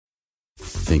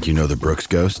Think you know the Brooks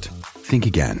Ghost? Think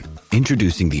again.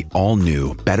 Introducing the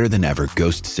all-new, better-than-ever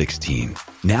Ghost 16.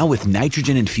 Now with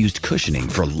nitrogen-infused cushioning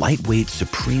for lightweight,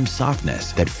 supreme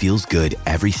softness that feels good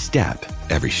every step,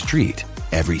 every street,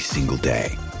 every single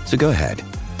day. So go ahead,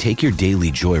 take your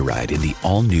daily joyride in the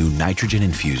all-new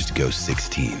nitrogen-infused Ghost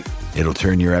 16. It'll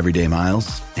turn your everyday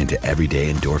miles into everyday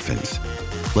endorphins.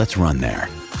 Let's run there.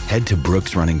 Head to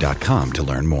brooksrunning.com to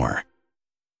learn more.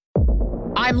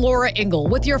 I'm Laura Ingle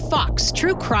with your Fox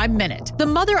True Crime Minute. The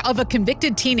mother of a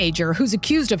convicted teenager who's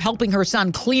accused of helping her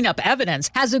son clean up evidence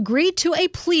has agreed to a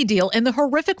plea deal in the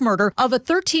horrific murder of a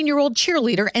 13-year-old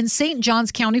cheerleader in St.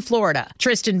 Johns County, Florida.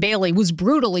 Tristan Bailey was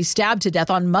brutally stabbed to death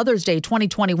on Mother's Day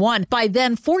 2021 by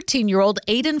then 14-year-old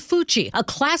Aiden Fucci, a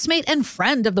classmate and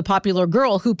friend of the popular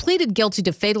girl who pleaded guilty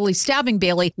to fatally stabbing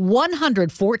Bailey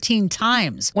 114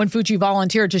 times. When Fucci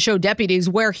volunteered to show deputies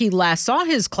where he last saw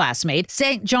his classmate,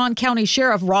 St. John County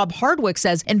Sheriff Rob Hardwick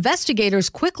says investigators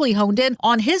quickly honed in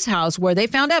on his house where they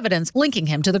found evidence linking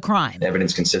him to the crime.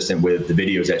 Evidence consistent with the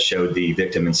videos that showed the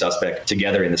victim and suspect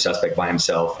together and the suspect by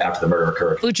himself after the murder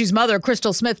occurred. Fucci's mother,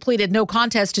 Crystal Smith, pleaded no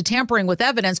contest to tampering with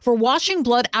evidence for washing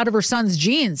blood out of her son's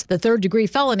jeans. The third-degree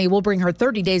felony will bring her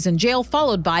 30 days in jail,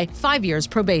 followed by 5 years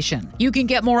probation. You can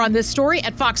get more on this story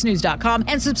at foxnews.com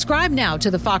and subscribe now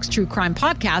to the Fox True Crime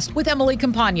Podcast with Emily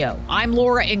Campagno. I'm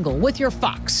Laura Ingle with your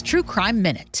Fox True Crime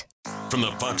Minute. From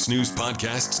the Fox News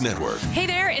Podcasts Network. Hey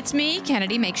there, it's me,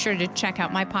 Kennedy. Make sure to check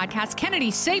out my podcast,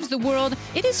 Kennedy Saves the World.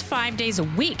 It is 5 days a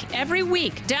week, every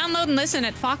week. Download and listen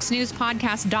at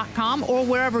foxnewspodcast.com or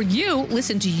wherever you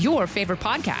listen to your favorite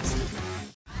podcast.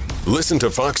 Listen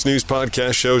to Fox News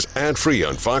Podcast shows ad-free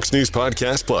on Fox News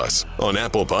Podcast Plus, on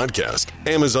Apple Podcast,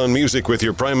 Amazon Music with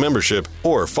your Prime membership,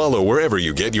 or follow wherever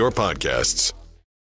you get your podcasts.